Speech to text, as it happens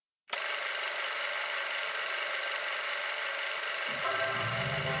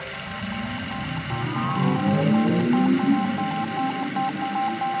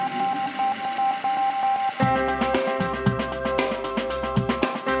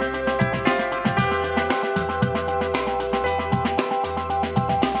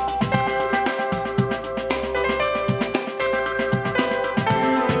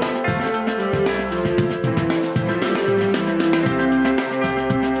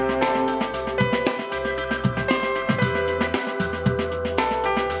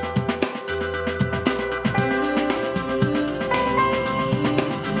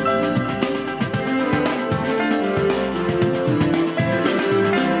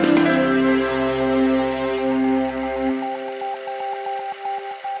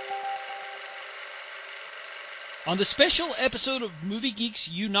On the special episode of Movie Geeks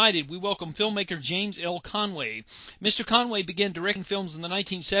United, we welcome filmmaker James L. Conway. Mr. Conway began directing films in the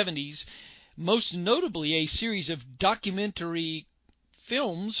 1970s, most notably a series of documentary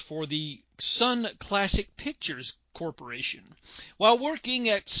films for the Sun Classic Pictures Corporation. While working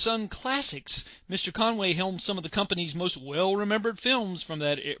at Sun Classics, Mr. Conway helmed some of the company's most well-remembered films from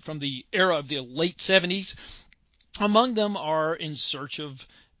the era of the late 70s. Among them are In Search of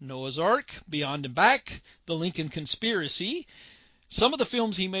Noah's Ark, Beyond and Back, The Lincoln Conspiracy. Some of the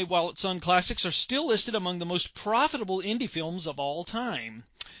films he made while at Sun Classics are still listed among the most profitable indie films of all time.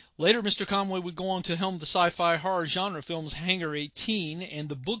 Later, Mr. Conway would go on to helm the sci-fi horror genre films Hangar 18 and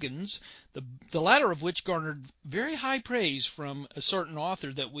The Boogans, the latter of which garnered very high praise from a certain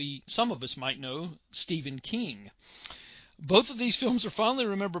author that some of us might know, Stephen King. Both of these films are fondly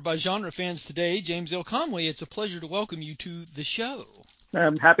remembered by genre fans today. James L. Conway, it's a pleasure to welcome you to the show.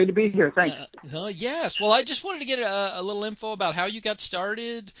 I'm happy to be here. Thanks. Yes. Well, I just wanted to get a little info about how you got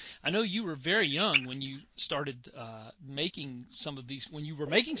started. I know you were very young when you started making some of these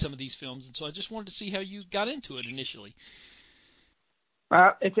films, and so I just wanted to see how you got into it initially.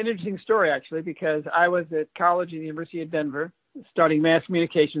 It's an interesting story, actually, because I was at college at the University of Denver studying mass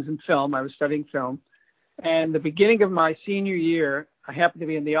communications and film. I was studying film. And the beginning of my senior year, I happened to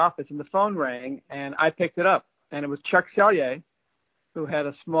be in the office, and the phone rang, and I picked it up. And it was Chuck Selye, who had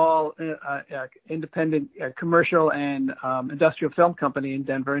a small independent commercial and industrial film company in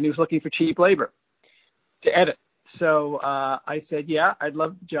Denver, and he was looking for cheap labor to edit. So I said, yeah, I'd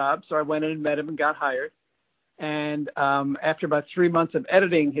love the job. So I went in and met him and got hired. And after about 3 months of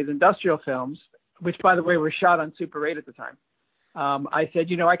editing his industrial films, which, by the way, were shot on Super 8 at the time, I said,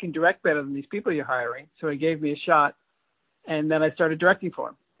 I can direct better than these people you're hiring. So he gave me a shot, and then I started directing for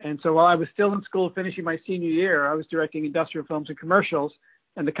him. And so while I was still in school finishing my senior year, I was directing industrial films and commercials,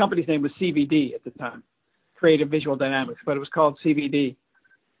 and the company's name was CVD at the time, Creative Visual Dynamics, but it was called CVD.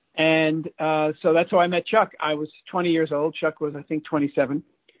 And so that's how I met Chuck. I was 20 years old. Chuck was, I think, 27.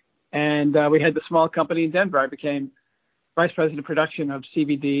 And we had the small company in Denver. I became vice president of production of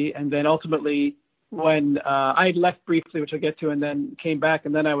CVD, and then ultimately when I had left briefly, which I'll get to, and then came back,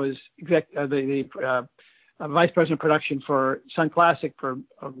 and then I was vice president of production for Sun Classic for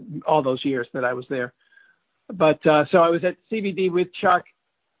all those years that I was there. But so I was at CVD with Chuck.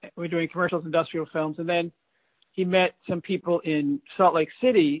 We were doing commercials, industrial films, and then he met some people in Salt Lake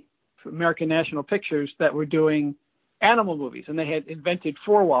City, American National Pictures, that were doing animal movies, and they had invented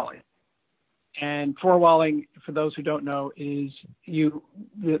four-walling. And four-walling, for those who don't know, is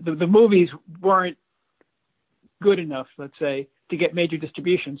the movies weren't good enough, let's say, to get major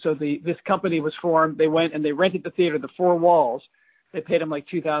distribution. So this company was formed. They went and they rented the theater, the four walls. They paid them like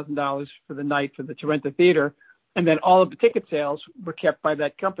 $2,000 for the night to rent the theater. And then all of the ticket sales were kept by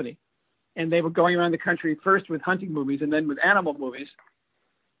that company. And they were going around the country first with hunting movies and then with animal movies.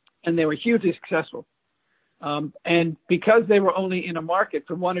 And they were hugely successful. And because they were only in a market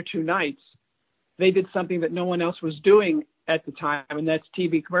for 1 or 2 nights, they did something that no one else was doing at the time, and that's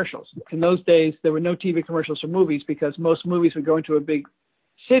TV commercials. In those days, there were no TV commercials for movies because most movies would go into a big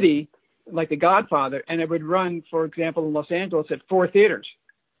city like The Godfather, and it would run, for example, in Los Angeles at 4 theaters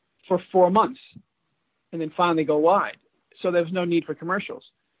for 4 months and then finally go wide. So there was no need for commercials.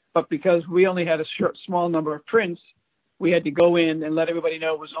 But because we only had a small number of prints, we had to go in and let everybody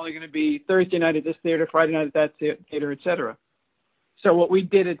know it was only going to be Thursday night at this theater, Friday night at that theater, et cetera. So what we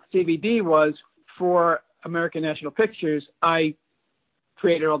did at CVD was, for American National Pictures, I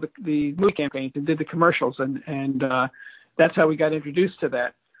created all the movie campaigns and did the commercials, and that's how we got introduced to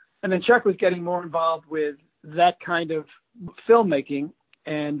that. And then Chuck was getting more involved with that kind of filmmaking,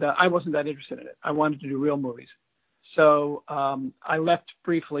 and I wasn't that interested in it. I wanted to do real movies. So I left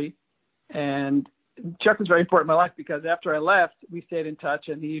briefly, and Chuck was very important in my life because after I left, we stayed in touch,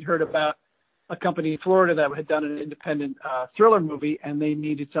 and he'd heard about a company in Florida that had done an independent thriller movie, and they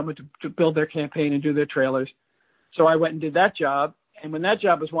needed someone to build their campaign and do their trailers. So I went and did that job. And when that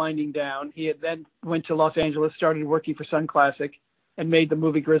job was winding down, he had then went to Los Angeles, started working for Sun Classic, and made the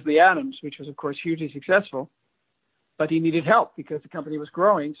movie Grizzly Adams, which was, of course, hugely successful. But he needed help because the company was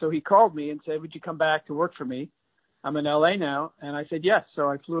growing. So he called me and said, would you come back to work for me? I'm in LA now. And I said, yes. So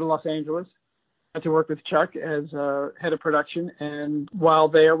I flew to Los Angeles, had to work with Chuck as head of production. And while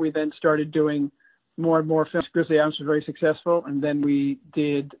there, we then started doing more and more films. Grizzly Adams was very successful. And then we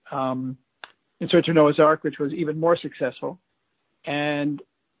did In Search of Noah's Ark, which was even more successful. And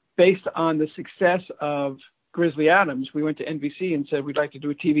based on the success of Grizzly Adams, we went to NBC and said, we'd like to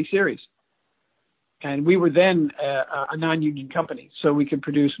do a TV series. And we were then a non-union company, so we could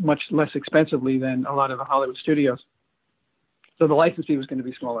produce much less expensively than a lot of the Hollywood studios. So the license fee was going to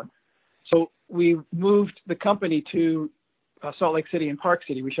be smaller. So we moved the company to Salt Lake City and Park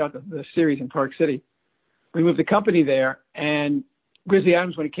City. We shot the series in Park City. We moved the company there, and Grizzly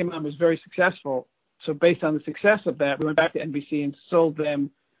Adams, when it came out, was very successful. So based on the success of that, we went back to NBC and sold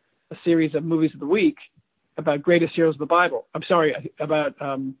them a series of movies of the week about greatest heroes of the Bible. I'm sorry, about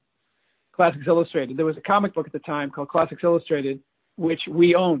Classics Illustrated. There was a comic book at the time called Classics Illustrated, which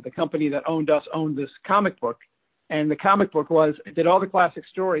we owned. The company that owned us owned this comic book. And the comic book it did all the classic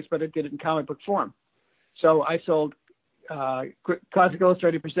stories, but it did it in comic book form. So I sold Classic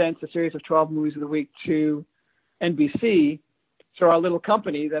Illustrated Presents, a series of 12 movies of the week, to NBC. So our little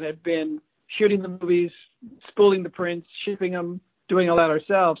company that had been shooting the movies, spooling the prints, shipping them, doing all that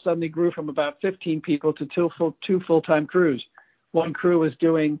ourselves, suddenly grew from about 15 people to two full-time crews. One crew was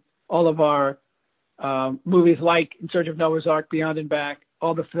doing all of our movies like In Search of Noah's Ark, Beyond and Back,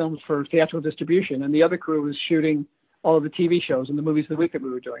 all the films for theatrical distribution. And the other crew was shooting all of the TV shows and the movies of the week that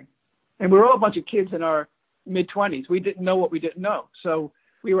we were doing. And we were all a bunch of kids in our mid-20s. We didn't know what we didn't know. So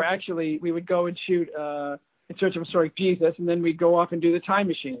we would go and shoot In Search of Historic Jesus, and then we'd go off and do The Time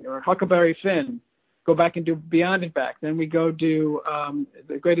Machine or Huckleberry Finn, go back and do Beyond and Back. Then we go do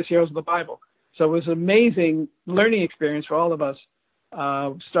The Greatest Heroes of the Bible. So it was an amazing learning experience for all of us. In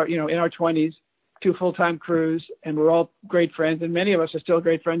our 20s, two full-time crews, and we're all great friends, and many of us are still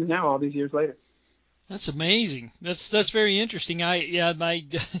great friends now, all these years later. That's amazing. That's very interesting.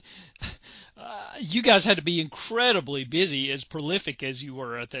 You guys had to be incredibly busy, as prolific as you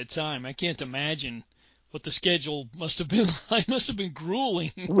were at that time. I can't imagine what the schedule must have been like. It must have been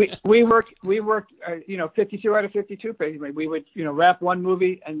grueling. we worked 52 out of 52 basically. We would wrap one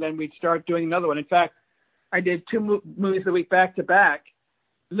movie and then we'd start doing another one. In fact, I did two movies a week back to back,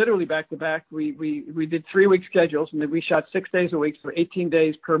 literally back to back. We did 3-week schedules, and then we shot 6 days a week, so 18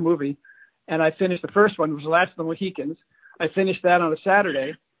 days per movie. And I finished the first one, which was Last of the Mohicans. I finished that on a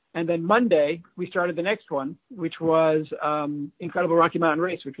Saturday. And then Monday, we started the next one, which was Incredible Rocky Mountain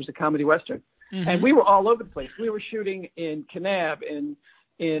Race, which was a comedy Western. Mm-hmm. And we were all over the place. We were shooting in Kanab, in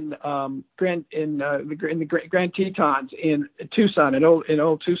the Grand Tetons, in Tucson, in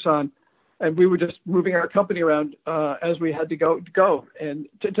old Tucson. And we were just moving our company around as we had to go. And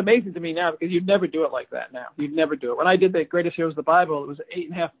it's amazing to me now because you'd never do it like that now. You'd never do it. When I did the Greatest Heroes of the Bible, it was an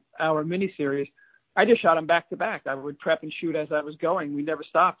 8.5-hour miniseries. I just shot them back to back. I would prep and shoot as I was going. We never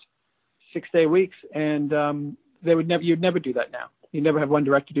stopped, 6-day weeks. And you'd never do that now. You never have one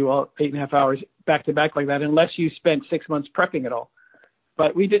director do all 8.5 hours back to back like that unless you spent 6 months prepping it all.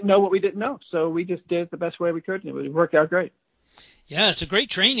 But we didn't know what we didn't know. So we just did it the best way we could, and it worked out great. Yeah, it's a great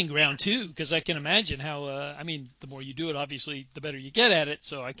training ground, too, because I can imagine how, the more you do it, obviously, the better you get at it.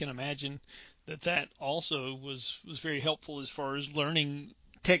 So I can imagine that also was very helpful as far as learning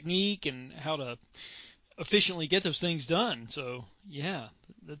technique and how to efficiently get those things done. So, yeah.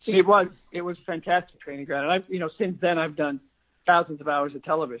 It was fantastic training ground. And I've, since then, I've done thousands of hours of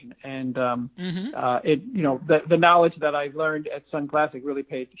television. And, the knowledge that I learned at Sun Classic really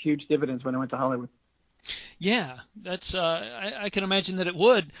paid huge dividends when I went to Hollywood. Yeah, that's I can imagine that it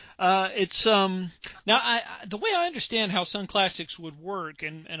would. It's now the way I understand how Sun Classics would work,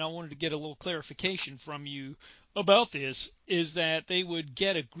 and I wanted to get a little clarification from you about this, is that they would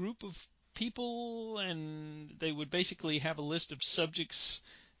get a group of people and they would basically have a list of subjects,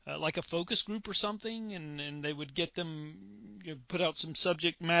 like a focus group or something, and they would get them put out some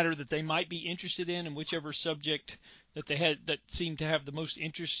subject matter that they might be interested in, and whichever subject that they had that seemed to have the most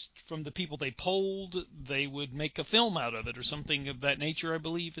interest from the people they polled, they would make a film out of it or something of that nature, I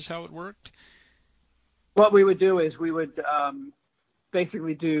believe is how it worked. What we would do is we would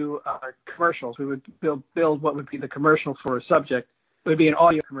basically do commercials. We would build what would be the commercial for a subject. It would be an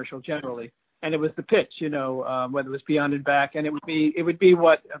audio commercial generally. And it was the pitch, whether it was Beyond and Back, and it would be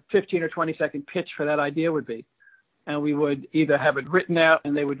what a 15 or 20 second pitch for that idea would be. And we would either have it written out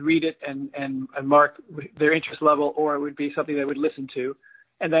and they would read it and mark their interest level, or it would be something they would listen to.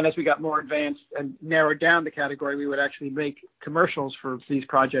 And then as we got more advanced and narrowed down the category, we would actually make commercials for these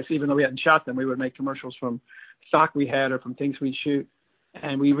projects. Even though we hadn't shot them, we would make commercials from stock we had or from things we'd shoot,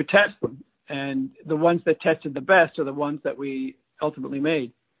 and we would test them. And the ones that tested the best are the ones that we ultimately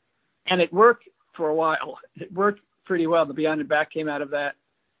made. And it worked for a while. It worked pretty well. The Beyond and Back came out of that.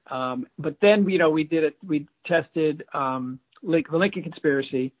 But then, we did it. We tested the Lincoln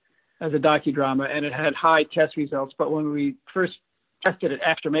Conspiracy as a docudrama, and it had high test results. But when we first tested it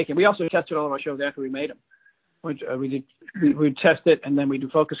after making, we also tested all of our shows after we made them. We would test it, and then we do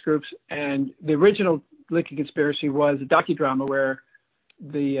focus groups. And the original Lincoln Conspiracy was a docudrama where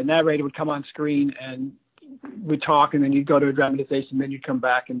the narrator would come on screen and we'd talk, and then you'd go to a dramatization, then you'd come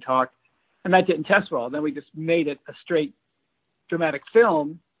back and talk. And that didn't test well. Then we just made it a straight dramatic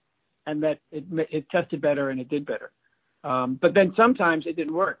film and that it tested better and it did better. But then sometimes it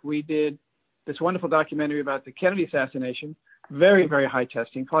didn't work. We did this wonderful documentary about the Kennedy assassination, very, very high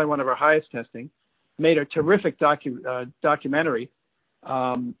testing, probably one of our highest testing, made a terrific documentary.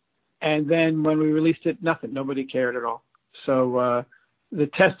 And then when we released it, nothing, nobody cared at all. So the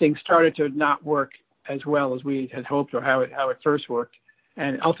testing started to not work as well as we had hoped or how it first worked.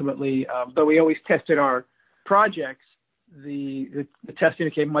 And ultimately, but we always tested our projects, the testing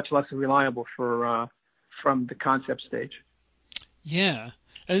became much less reliable from the concept stage. Yeah.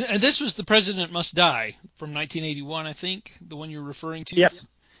 And this was The President Must Die from 1981, I think, the one you're referring to. Yep.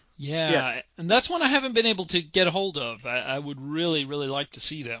 Yeah, and that's one I haven't been able to get a hold of. I would really, really like to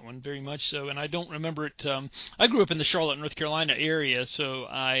see that one, very much so. And I don't remember it. I grew up in the Charlotte, North Carolina area, so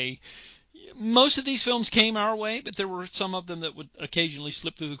most of these films came our way, but there were some of them that would occasionally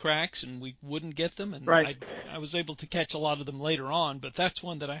slip through the cracks, and we wouldn't get them. And right. I was able to catch a lot of them later on, but that's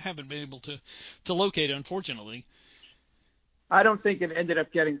one that I haven't been able to locate, unfortunately. I don't think it ended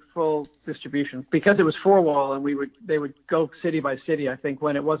up getting full distribution because it was four-wall, and they would go city by city. I think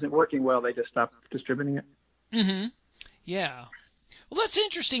when it wasn't working well, they just stopped distributing it. Mm-hmm. Yeah. Well, that's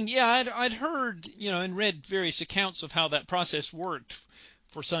interesting. Yeah, I'd heard, and read various accounts of how that process worked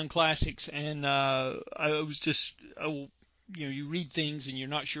for Sun Classics, and I was just, you read things and you're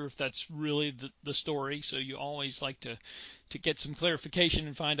not sure if that's really the story, so you always like to get some clarification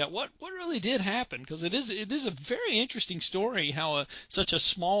and find out what really did happen, because it is a very interesting story how such a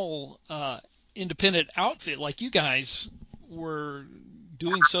small independent outfit like you guys were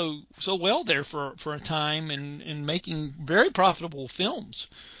doing so well there for a time and making very profitable films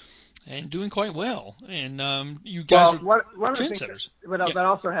and doing quite well. And you guys are one of the trendsetters. That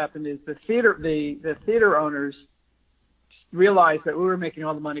also happened is the theater owners realized that we were making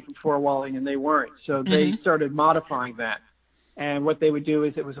all the money from four-walling and they weren't. So they started modifying that. And what they would do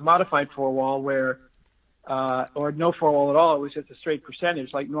is it was a modified four-wall where, or no four-wall at all, it was just a straight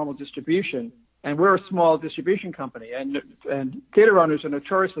percentage like normal distribution. And we're a small distribution company, and theater owners are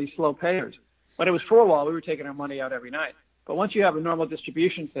notoriously slow payers. When it was four-wall, we were taking our money out every night. But once you have a normal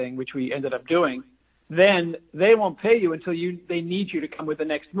distribution thing, which we ended up doing, then they won't pay you until they need you to come with the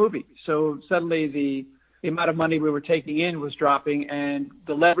next movie. So suddenly the amount of money we were taking in was dropping, and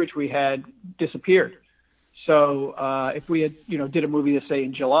the leverage we had disappeared. So if we had, did a movie, let's say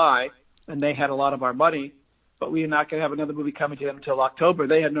in July, and they had a lot of our money, but we were not going to have another movie coming to them until October,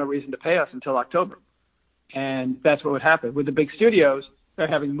 they had no reason to pay us until October. And that's what would happen. With the big studios, they're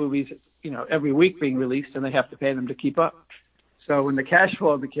having movies, every week being released, and they have to pay them to keep up. So when the cash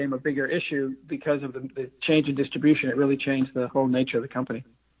flow became a bigger issue because of the change in distribution, it really changed the whole nature of the company.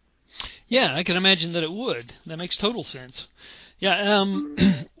 Yeah, I can imagine that it would. That makes total sense. Yeah.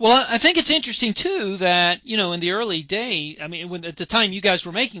 Well, I think it's interesting too that in the early day, I mean, when at the time you guys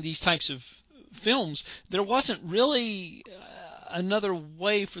were making these types of films, there wasn't really another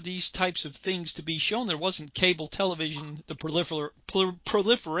way for these types of things to be shown. There wasn't cable television, the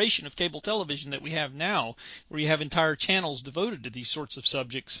proliferation of cable television that we have now, where you have entire channels devoted to these sorts of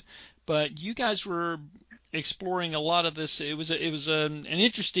subjects. But you guys were exploring a lot of this. It was an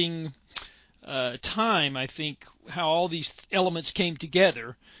interesting time, I think, how all these elements came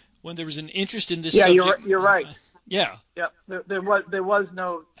together when there was an interest in this subject. Yeah, you're right. Yeah. There was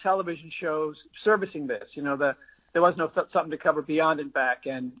no television shows servicing this. There was no something to cover Beyond and Back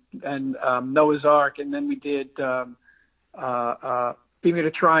and Noah's Ark, and then we did Bermuda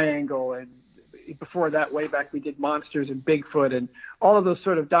Triangle, and before that, way back, we did Monsters and Bigfoot, and all of those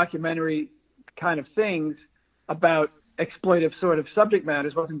sort of documentary kind of things about exploitive sort of subject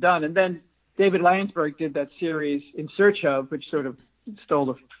matters wasn't done. And then David Landsberg did that series In Search Of, which sort of stole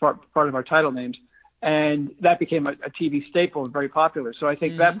the part of our title names, and that became a TV staple and very popular. So I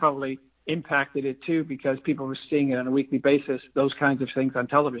think that probably impacted it too, because people were seeing it on a weekly basis, those kinds of things on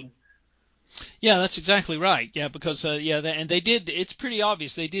television. Yeah, that's exactly right. Yeah, because and they did. It's pretty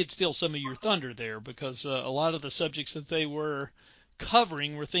obvious they did steal some of your thunder there, because a lot of the subjects that they were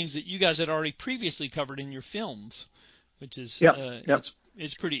covering were things that you guys had already previously covered in your films, which is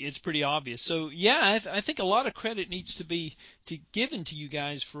it's pretty obvious. So yeah, I think a lot of credit needs to be given to you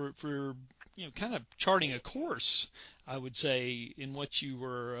guys for kind of charting a course, I would say, in what you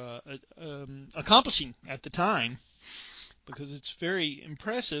were accomplishing at the time, because it's very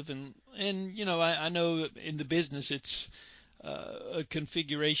impressive. And I know in the business it's a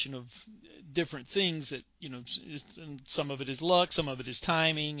configuration of different things that some of it is luck, some of it is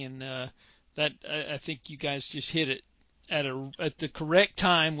timing, and that I think you guys just hit it at the correct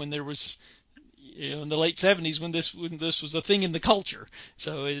time when there was in the late 70s when this was a thing in the culture.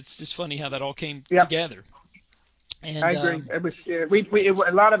 So it's just funny how that all came together. I And agree. It was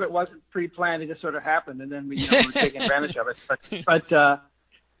a lot of it wasn't pre-planned. It just sort of happened, and then we were taking advantage of it.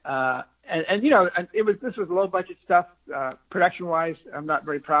 And it was this was low budget stuff. Production wise, I'm not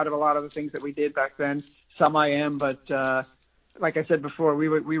very proud of a lot of the things that we did back then. Some I am, but like I said before, we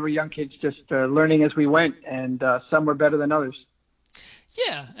were young kids just learning as we went, and some were better than others.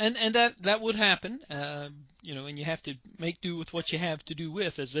 yeah, and that would happen. And you have to make do with what you have to do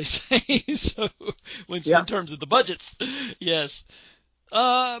with, as they say. So, in Yeah. terms of the budgets, yes.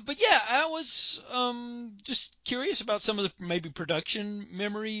 But yeah, I was just curious about some of the maybe production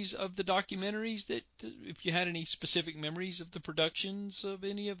memories of the documentaries. That if you had any specific memories of the productions of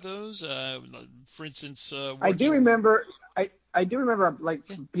any of those, for instance, I do working. remember. I do remember like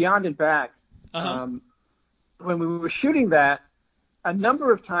Yeah. Beyond and Back. Uh huh. When we were shooting that, a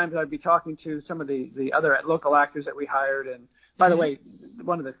number of times I'd be talking to some of the other local actors that we hired. And by the Hmm. way,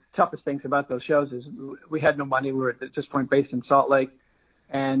 one of the toughest things about those shows is we had no money. We were at this point based in Salt Lake,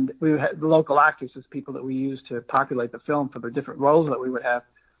 and we had the local actors as people that we used to populate the film for the different roles that we would have,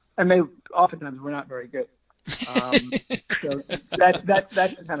 and they oftentimes were not very good. So that's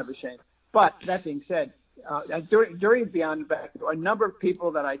kind of a shame. But that being said, during Beyond and Back, there were a number of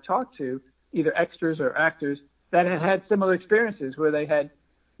people that I talked to, either extras or actors, that had had similar experiences where they had,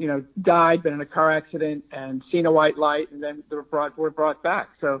 died, been in a car accident, and seen a white light, and then were brought back.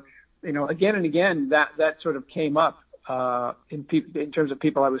 So, again and again, that sort of came up in terms of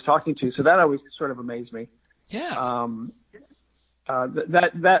people I was talking to. So that always sort of amazed me. Yeah. Um,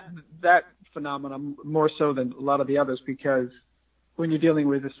 that phenomenon more so than a lot of the others, because when you're dealing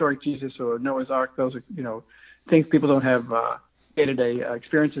with historic Jesus or Noah's Ark, those are things people don't have day-to-day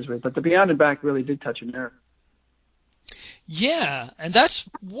experiences with. But the Beyond and Back really did touch a nerve. Yeah, and that's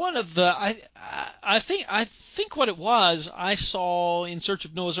one of the I think what it was I saw In Search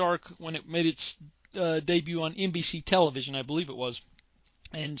of Noah's Ark when it made its debut on NBC television, I believe it was.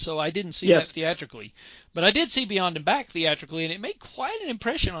 And so I didn't see Yes. that theatrically, but I did see Beyond and Back theatrically, and it made quite an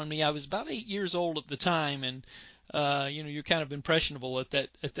impression on me. I was about 8 years old at the time, and you're kind of impressionable at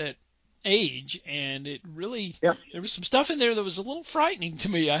that age, and it really Yep. there was some stuff in there that was a little frightening to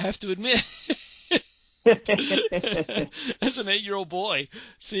me, I have to admit. As an 8-year-old boy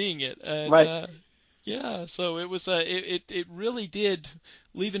seeing it, and Right. yeah, so it was it really did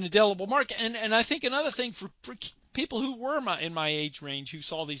leave an indelible mark, and I think another thing for people who were in my age range who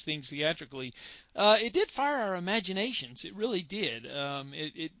saw these things theatrically, it did fire our imaginations. It really did.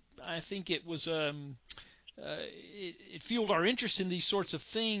 It I think it was it fueled our interest in these sorts of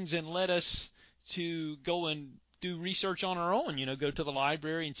things and led us to go and do research on our own. Go to the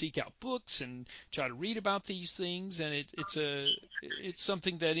library and seek out books and try to read about these things. And it's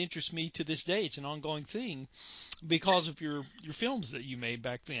something that interests me to this day. It's an ongoing thing because of your films that you made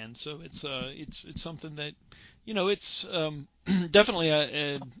back then. So it's something that it's definitely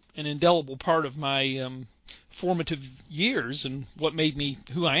an indelible part of my formative years and what made me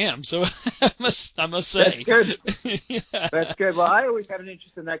who I am. So I must say. That's good. Yeah. That's good. Well, I always had an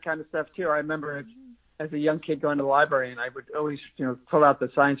interest in that kind of stuff too. I remember as a young kid going to the library, and I would always, pull out the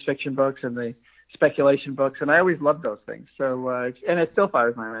science fiction books and the speculation books, and I always loved those things. So, and it still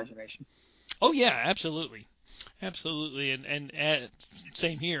fires my imagination. Oh yeah, absolutely, absolutely, and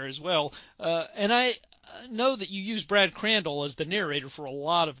same here as well. And I know that you use Brad Crandall as the narrator for a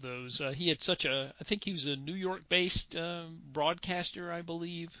lot of those. He had I think he was a New York-based broadcaster, I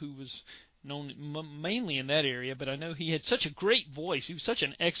believe, who was known mainly in that area. But I know he had such a great voice. He was such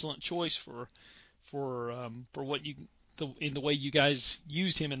an excellent choice for what in the way you guys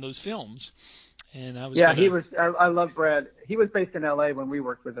used him in those films. And I was Yeah, he gonna. was. I love Brad. He was based in L.A. when we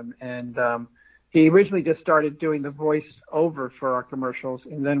worked with him, and he originally just started doing the voice over for our commercials,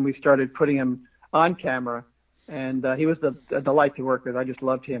 and then we started putting him on camera. And he was a delight to work with. I just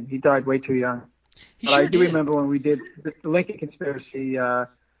loved him. He died way too young. He But I sure do did. remember when we did the Lincoln Conspiracy. I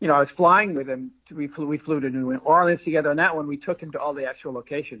was flying with him. We flew to New Orleans together. On that one, we took him to all the actual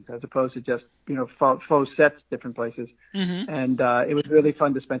locations as opposed to just faux sets, different places. Hmm. And it was really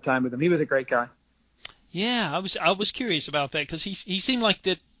fun to spend time with him. He was a great guy. Yeah, I was curious about that because he seemed like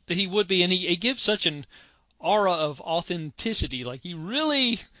that he would be, and he gives such an aura of authenticity. Like he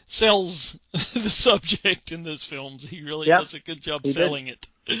really sells the subject in those films. He really Yep, does a good job he did. selling it.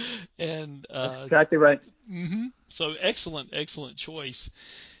 And That's exactly right. so excellent choice.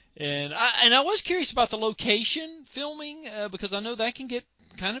 And I was curious about the location filming because I know that can get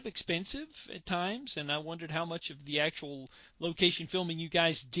kind of expensive at times, and I wondered how much of the actual location filming you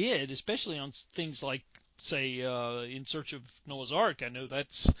guys did, especially on things like, say, In Search of Noah's Ark. I know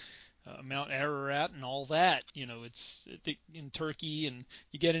Mount Ararat and all that. It's in Turkey, and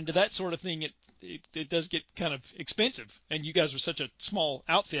you get into that sort of thing. It does get kind of expensive. And you guys were such a small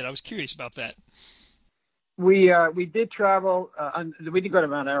outfit. I was curious about that. We did travel. We did go to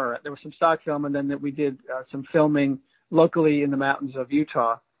Mount Ararat. There was some stock film, and then we did some filming locally in the mountains of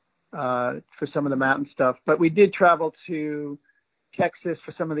Utah for some of the mountain stuff. But we did travel to Texas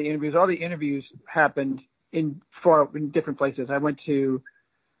for some of the interviews. All the interviews happened in different places. I went to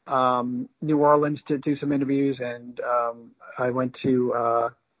New Orleans to do some interviews, and I went to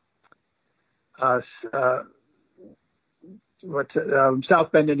South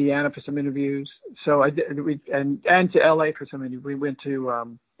Bend, Indiana for some interviews. So I did, and to LA for some interviews. We went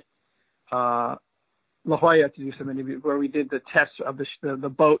to La Jolla to do some interviews where we did the tests of the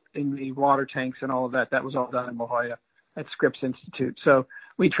boat in the water tanks and all of that. That was all done in La Jolla at Scripps Institute. So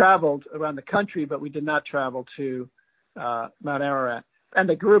we traveled around the country, but we did not travel to Mount Ararat. And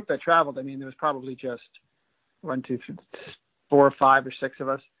the group that traveled, I mean, there was probably just 1, 2, 3, 4, 5, or 6 of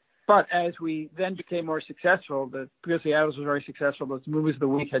us. But as we then became more successful, because the Adams was very successful, those movies of the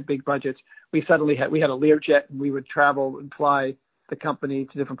week had big budgets. We had a Learjet, and we would travel and fly the company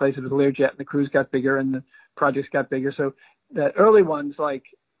to different places with a Learjet, and the crews got bigger and the projects got bigger. So the early ones, like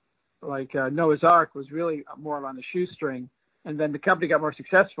Noah's Ark, was really more on the shoestring. And then the company got more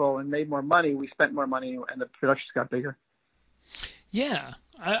successful and made more money. We spent more money, and the productions got bigger. Yeah,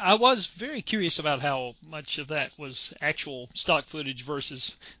 I was very curious about how much of that was actual stock footage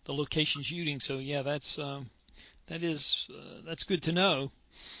versus the location shooting. So yeah, that's good to know.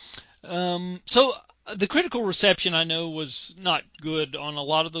 So the critical reception, I know, was not good on a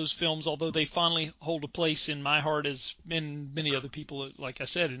lot of those films, although they finally hold a place in my heart, as in many other people, like I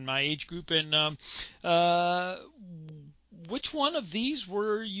said, in my age group. And which one of these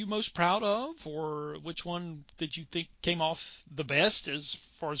were you most proud of, or which one did you think came off the best as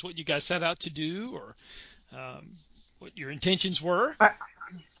far as what you guys set out to do, or what your intentions were?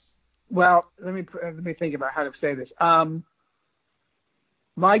 Well, let me think about how to say this.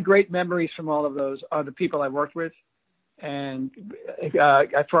 My great memories from all of those are the people I worked with, and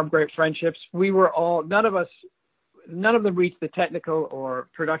I formed great friendships. None of them reached the technical or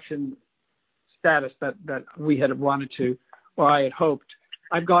production status that we had wanted to, or I had hoped.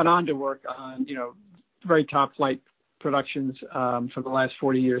 I've gone on to work on, very top flight productions for the last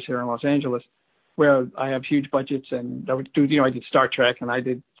 40 years here in Los Angeles, where I have huge budgets, and I did Star Trek, and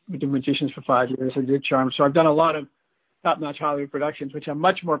we did Magicians for 5 years. I did Charm. So I've done a lot of top-notch Hollywood productions, which I'm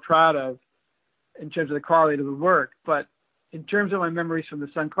much more proud of in terms of the quality of the work. But in terms of my memories from the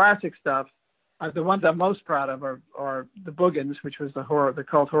Sun Classic stuff, the ones I'm most proud of are the Boogans, which was the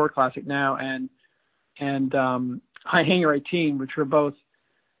cult horror classic now, and High Hangar 18, which were both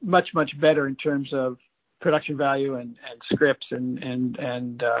much, much better in terms of production value and scripts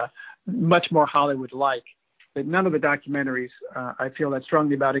and much more Hollywood-like. But none of the documentaries I feel that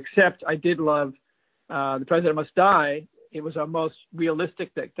strongly about, except I did love The President Must Die. It was our most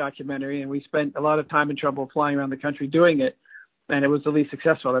realistic documentary, and we spent a lot of time and trouble flying around the country doing it, and it was the least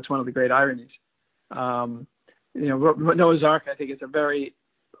successful. That's one of the great ironies. Noah's Ark, I think, is a very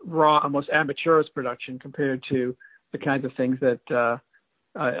raw, almost amateurish production compared to the kinds of things that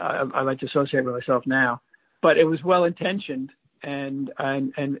I like to associate with myself now. But it was well-intentioned and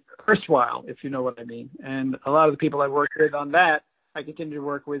erstwhile, if you know what I mean. And a lot of the people I worked with on that, I continue to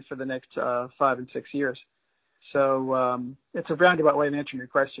work with for the next 5 and 6 years. So it's a roundabout way of answering your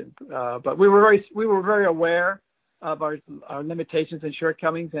question. But we were very aware of our limitations and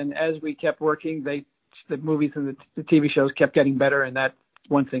shortcomings, and as we kept working, the movies and the TV shows kept getting better, and that's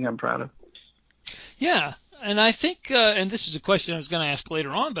one thing I'm proud of. Yeah, and I think, and this is a question I was going to ask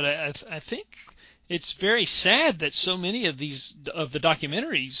later on, but I think it's very sad that so many of the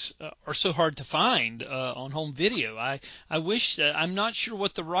documentaries are so hard to find on home video. I wish I'm not sure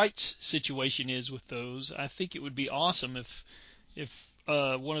what the rights situation is with those. I think it would be awesome if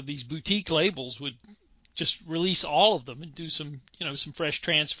one of these boutique labels would just release all of them and do some fresh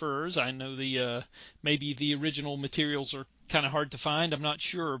transfers. I know maybe the original materials are kind of hard to find. I'm not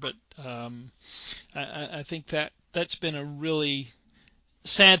sure, but I think that's been a really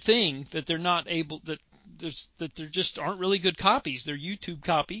sad thing that they're not able, that there just aren't really good copies. They're YouTube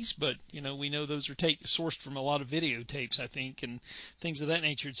copies, but we know those are sourced from a lot of videotapes, I think, and things of that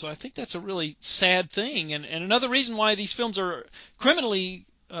nature. So I think that's a really sad thing, and another reason why these films are criminally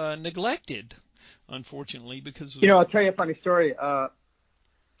neglected, unfortunately, because I'll tell you a funny story. I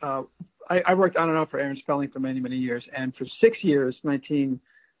worked on and off for Aaron Spelling for many, many years, and for 6 years,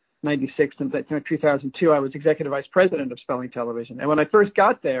 1996 to 2002, I was executive vice president of Spelling Television. And when I first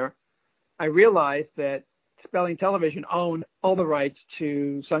got there, I realized that Spelling Television owned all the rights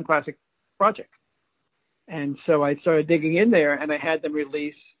to Sun Classic Project. And so I started digging in there, and I had them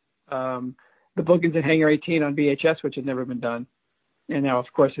release the Bookends and Hangar 18 on VHS, which had never been done. And now, of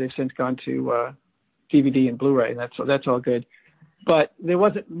course, they've since gone to DVD and Blu-ray. That's all good. But there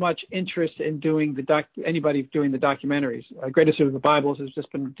wasn't much interest in doing anybody doing the documentaries. Greatest of the Bibles has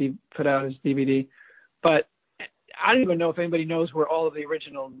just been put out as DVD, but I don't even know if anybody knows where all of the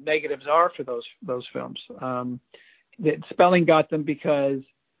original negatives are for those films. Spelling got them because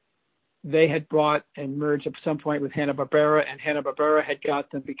they had bought and merged at some point with Hanna-Barbera, and Hanna-Barbera had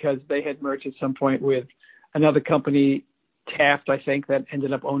got them because they had merged at some point with another company, Taft, I think, that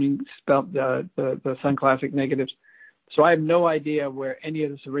ended up owning the Sun Classic negatives. So I have no idea where any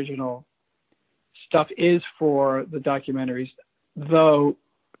of this original stuff is for the documentaries, though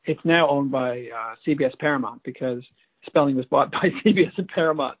it's now owned by CBS Paramount, because Spelling was bought by CBS and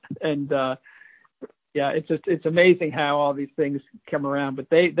Paramount. And it's amazing how all these things come around. But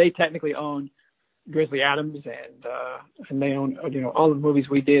they technically own Grizzly Adams, and they own all the movies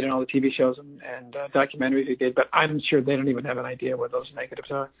we did and all the TV shows and documentaries we did. But I'm sure they don't even have an idea where those negatives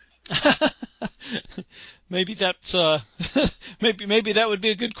are. Maybe that's maybe that would be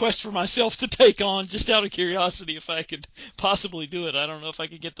a good quest for myself to take on, just out of curiosity, if I could possibly do it. I don't know if I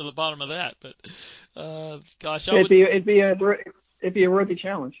could get to the bottom of that, but gosh, it'd be a worthy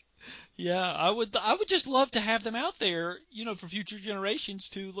challenge. Yeah, I would just love to have them out there, for future generations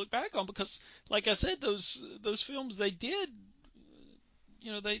to look back on, because, like I said, those films, they did,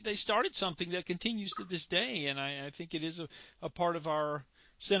 they started something that continues to this day, and I think it is a part of our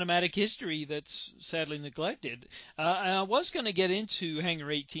cinematic history that's sadly neglected. And I was going to get into Hangar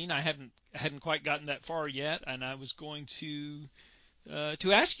 18. I hadn't quite gotten that far yet, and I was going to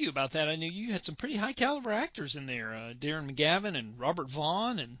ask you about that. I knew you had some pretty high caliber actors in there, Darren McGavin and Robert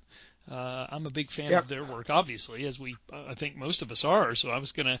Vaughn, and I'm a big fan of their work, obviously, as I think most of us are. So I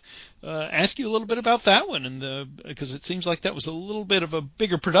was going to ask you a little bit about that one, and because it seems like that was a little bit of a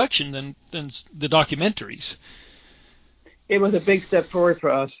bigger production than the documentaries. It was a big step forward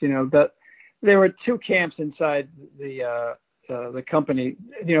for us. There were two camps inside the company.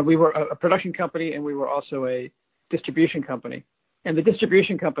 We were a production company, and we were also a distribution company. And the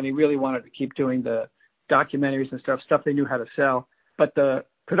distribution company really wanted to keep doing the documentaries and stuff they knew how to sell. But the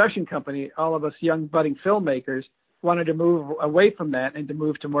production company, all of us young budding filmmakers, wanted to move away from that and to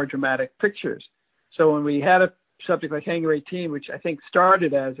move to more dramatic pictures. So when we had a subject like Hangar 18, which I think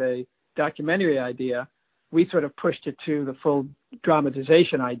started as a documentary idea, we sort of pushed it to the full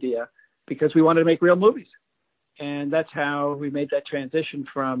dramatization idea, because we wanted to make real movies. And that's how we made that transition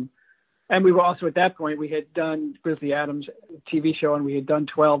and we were also, at that point, we had done Grizzly Adams TV show, and we had done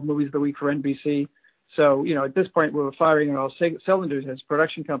 12 movies a week for NBC. So, at this point, we were firing on all cylinders as a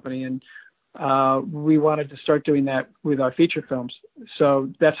production company, and we wanted to start doing that with our feature films.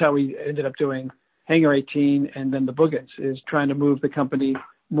 So that's how we ended up doing Hangar 18 and then the Bookends, is trying to move the company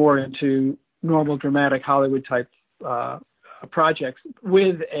more into normal dramatic Hollywood type projects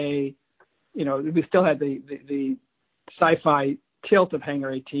with we still had the sci-fi tilt of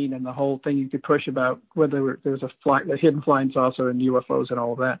Hangar 18 and the whole thing you could push about whether there was a hidden flying saucer and UFOs and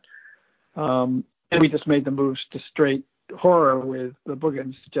all of that. And we just made the moves to straight horror with the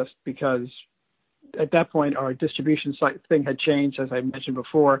Bookends, just because at that point our distribution site thing had changed. As I mentioned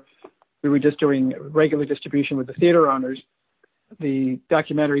before, we were just doing regular distribution with the theater owners. The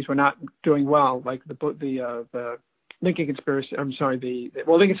documentaries were not doing well, like the Lincoln Conspiracy. I'm sorry, the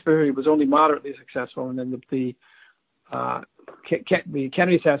Lincoln Conspiracy was only moderately successful, and then the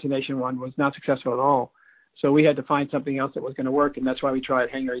Kennedy assassination one was not successful at all. So we had to find something else that was going to work, and that's why we tried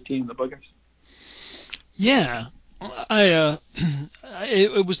Hangar 18 and the Bookends. Yeah,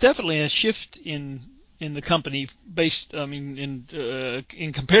 it was definitely a shift in the company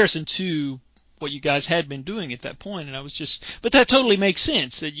in comparison to what you guys had been doing at that point. And but that totally makes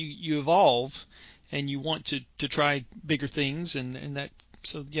sense, that you evolve and you want to try bigger things, and that.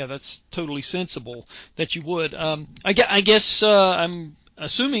 So yeah, that's totally sensible that you would. I guess I'm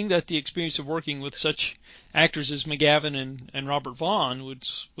assuming that the experience of working with such actors as McGavin and Robert Vaughn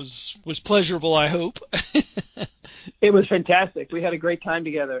was pleasurable, I hope. It was fantastic. We had a great time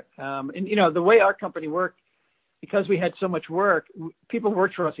together. And the way our company worked, because we had so much work, people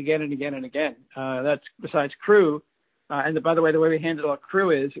worked for us again and again and again. That's besides crew. And by the way, the way we handled our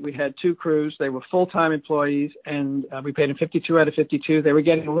crew is we had two crews. They were full-time employees, and we paid them 52 out of 52. They were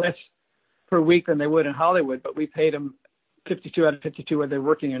getting less per week than they would in Hollywood, but we paid them 52 out of 52 whether they're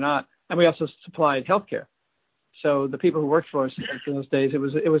working or not. And we also supplied health care. So the people who worked for us in those days, it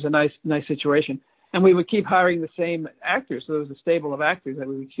was a nice situation. And we would keep hiring the same actors. So there was a stable of actors that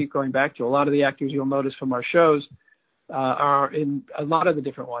we would keep going back to. A lot of the actors you'll notice from our shows are in a lot of the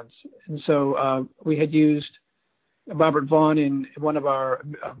different ones. And so we had used Robert Vaughn in one of our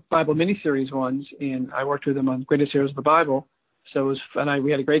Bible miniseries ones, and I worked with him on Greatest Heroes of the Bible. So it was, and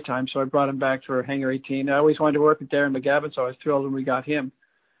we had a great time. So I brought him back for Hangar 18. I always wanted to work with Darren McGavin, so I was thrilled when we got him.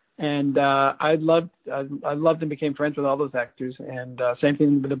 And I loved and became friends with all those actors. And same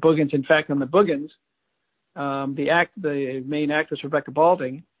thing with the Boogans. In fact, on the Boogans, the main actress Rebecca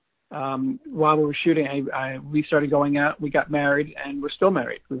Balding, while we were shooting, we started going out. We got married, and we're still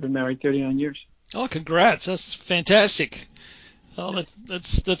married. We've been married 39 years. Oh, congrats! That's fantastic. Oh,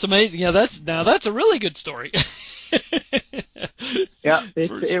 that's amazing. Yeah, that's a really good story. Yeah,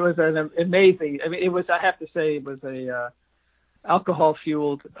 it was an amazing. I mean, I have to say, it was a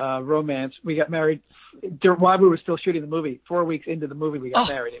alcohol-fueled romance. We got married while we were still shooting the movie. 4 weeks into the movie, we got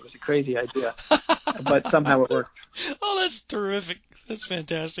married. It was a crazy idea, but somehow it worked. Oh, that's terrific. That's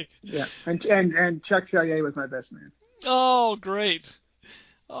fantastic. Yeah, and Chuck Chalier was my best man. Oh, great.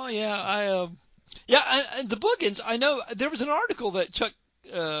 Oh, yeah. And the Boogans. I know there was an article that Chuck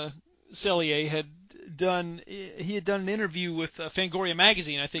Cellier had done. He had done an interview with Fangoria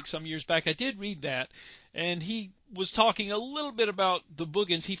magazine, I think, some years back. I did read that, and he was talking a little bit about the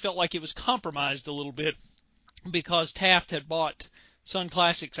Boogans. He felt like it was compromised a little bit because Taft had bought Sun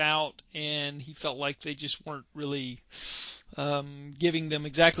Classics out, and he felt like they just weren't really giving them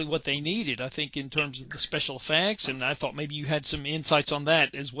exactly what they needed, I think, in terms of the special effects. And I thought maybe you had some insights on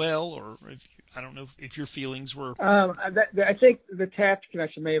that as well, or I don't know if your feelings were. I think the Taft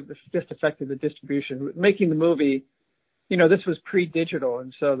connection may have just affected the distribution. Making the movie, this was pre-digital,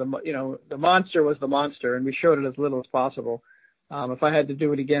 and so the monster was the monster, and we showed it as little as possible. If I had to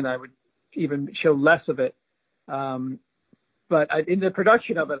do it again, I would even show less of it. But in the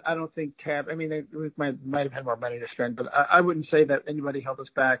production of it, I don't think Taft. I mean, it might have had more money to spend, but I wouldn't say that anybody held us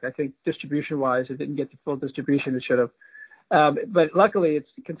back. I think distribution-wise, it didn't get the full distribution it should have. But luckily, it's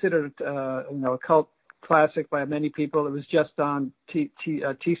considered a cult classic by many people. It was just on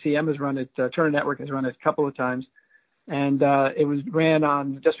TCM has run it. Turner Network has run it a couple of times, and it was ran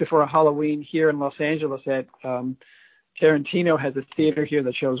on just before Halloween here in Los Angeles at Tarantino has a theater here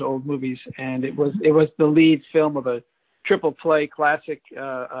that shows old movies, and it was the lead film of a triple play classic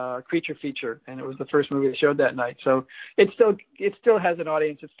creature feature, and it was the first movie they showed that night. So it still has an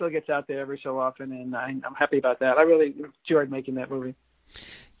audience. It still gets out there every so often, and I'm happy about that. I really enjoyed making that movie.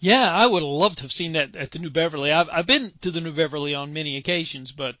 Yeah, I would have loved to have seen that at the New Beverly. I've been to the New Beverly on many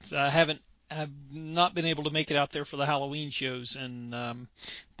occasions, but I've not been able to make it out there for the Halloween shows. And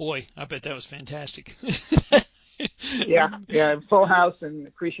boy, I bet that was fantastic. Yeah, full house and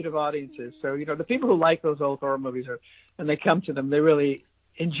appreciative audiences. So the people who like those old horror movies and they come to them, they really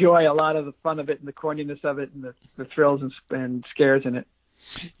enjoy a lot of the fun of it and the corniness of it and the thrills and scares in it.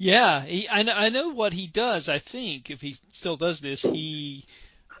 Yeah, I know what he does. I think if he still does this, he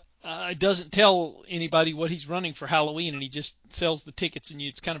doesn't tell anybody what he's running for Halloween, and he just sells the tickets, and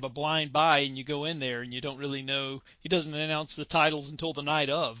it's kind of a blind buy, and you go in there, and you don't really know. He doesn't announce the titles until the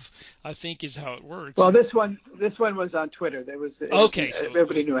night of, I think, is how it works. Well, this one was on Twitter.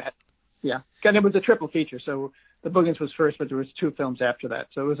 Everybody knew ahead. Yeah, and it was a triple feature. So the Boogans was first, but there was 2 films after that.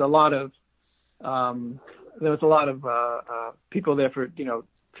 So it was a lot of people there for to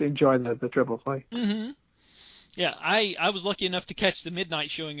enjoy the triple play. Mm-hmm. Yeah, I was lucky enough to catch the midnight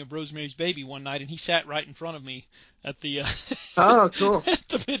showing of Rosemary's Baby one night, and he sat right in front of me at the oh, cool. at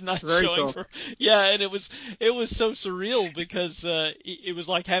the midnight Very showing. Cool. And it was so surreal because it was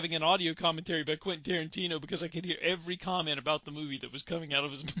like having an audio commentary by Quentin Tarantino, because I could hear every comment about the movie that was coming out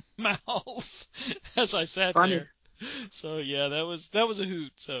of his mouth as I sat Funny. there. So yeah, that was a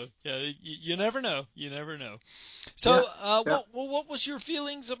hoot. So yeah, you never know. You never know. So what was your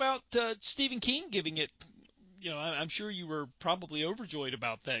feelings about Stephen King giving it? I'm sure you were probably overjoyed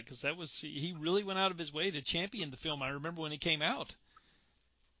about that, because he really went out of his way to champion the film. I remember when it came out.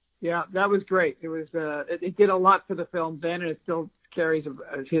 Yeah, that was great. It was it did a lot for the film then, and it still carries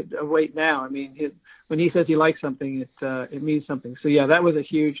a weight now. I mean, when he says he likes something, it means something. So yeah, that was a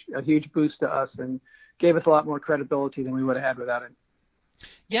huge boost to us, and gave us a lot more credibility than we would have had without it.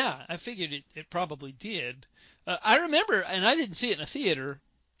 Yeah, I figured it probably did. I remember, and I didn't see it in a theater.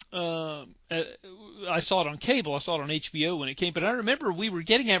 I saw it on cable. I saw it on HBO when it came, but I remember we were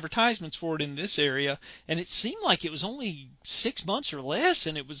getting advertisements for it in this area, and it seemed like it was only 6 months or less,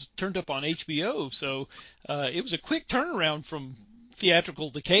 and it was turned up on HBO. So it was a quick turnaround from theatrical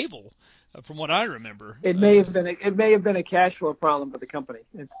to cable, from what I remember. It may have been a cash flow problem for the company.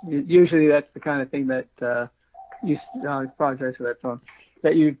 Usually that's the kind of thing that I apologize for that phone.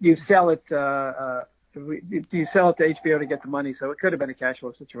 that you sell it. You sell it to HBO to get the money, so it could have been a cash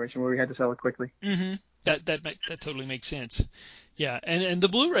flow situation where we had to sell it quickly. Mm-hmm. That totally makes sense. Yeah, and the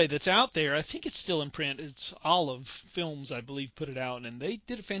Blu-ray that's out there, I think it's still in print. It's Olive Films, I believe, put it out, and they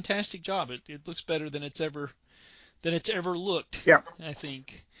did a fantastic job. It looks better than it's ever looked. Yeah, I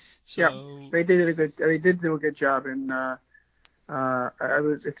think. yeah, So they did do a good job, and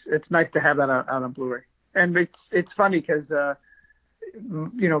it's nice to have that out on Blu-ray. And it's funny because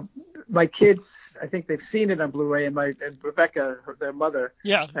my kids, I think they've seen it on Blu-ray, and Rebecca, their mother,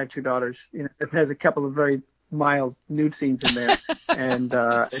 yeah. I have two daughters. It has a couple of very mild nude scenes in there, and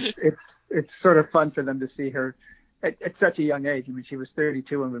it's sort of fun for them to see her at such a young age. I mean, she was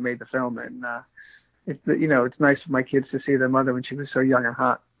 32 when we made the film, and it's nice for my kids to see their mother when she was so young and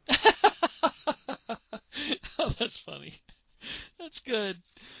hot. Oh, that's funny. That's good.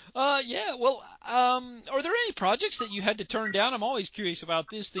 Yeah. Well, are there any projects that you had to turn down? I'm always curious about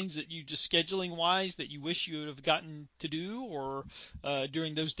this. Things that you just scheduling wise that you wish you would have gotten to do, or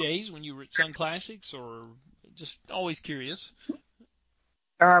during those days when you were at Sun Classics, or just always curious.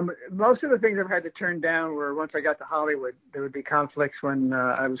 Most of the things I've had to turn down were once I got to Hollywood, there would be conflicts when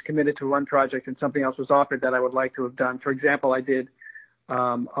I was committed to one project and something else was offered that I would like to have done. For example, I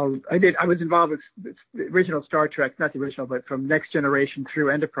was involved with the original Star Trek, not the original, but from Next Generation through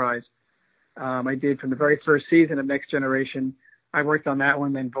Enterprise. I did from the very first season of Next Generation. I worked on that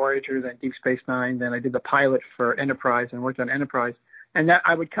one, then Voyager, then Deep Space Nine. Then I did the pilot for Enterprise and worked on Enterprise. And that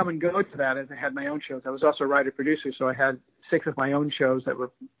I would come and go to that as I had my own shows. I was also a writer-producer, so I had 6 of my own shows that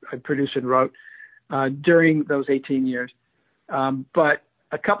I produced and wrote during those 18 years. But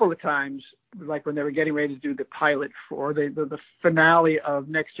a couple of times, like when they were getting ready to do the pilot for the finale of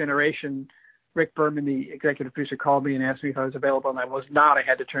Next Generation, Rick Berman, the executive producer, called me and asked me if I was available, and I was not. I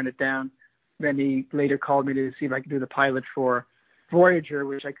had to turn it down. Then he later called me to see if I could do the pilot for Voyager,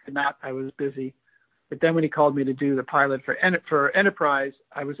 which I could not. I was busy. But then when he called me to do the pilot for Enterprise,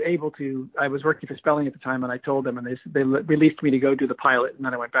 I was able to. I was working for Spelling at the time, and I told them, and they released me to go do the pilot, and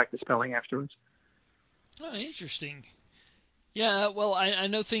then I went back to Spelling afterwards. Oh, interesting. Yeah, well, I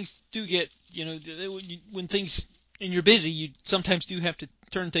know things do get, when things, and you're busy, you sometimes do have to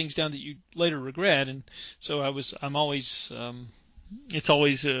turn things down that you later regret. And so I'm always, it's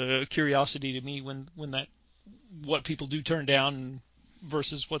always a curiosity to me when what people do turn down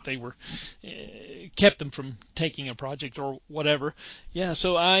versus what they were, kept them from taking a project or whatever. Yeah,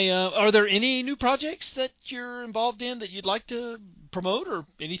 so are there any new projects that you're involved in that you'd like to promote or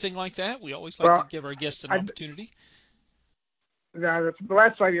anything like that? We always like to give our guests an opportunity. The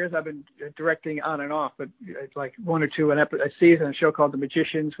last 5 years I've been directing on and off, but it's like 1 or 2 a season, a show called The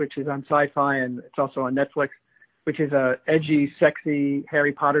Magicians, which is on Sci-Fi, and it's also on Netflix, which is a edgy, sexy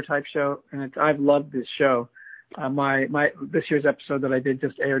Harry Potter type show, and I've loved this show. This year's episode that I did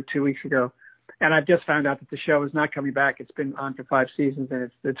just aired 2 weeks ago, and I've just found out that the show is not coming back. It's been on for 5 seasons,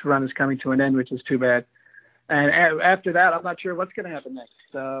 and its run is coming to an end, which is too bad. And after that, I'm not sure what's going to happen next.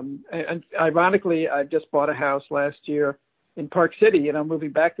 And ironically, I just bought a house last year in Park City, and I'm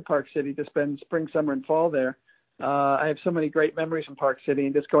moving back to Park City to spend spring, summer, and fall there. I have so many great memories from Park City,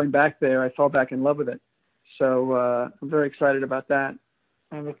 and just going back there, I fell back in love with it. So I'm very excited about that.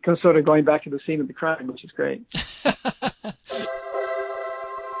 And it's sort of going back to the scene of the crime, which is great.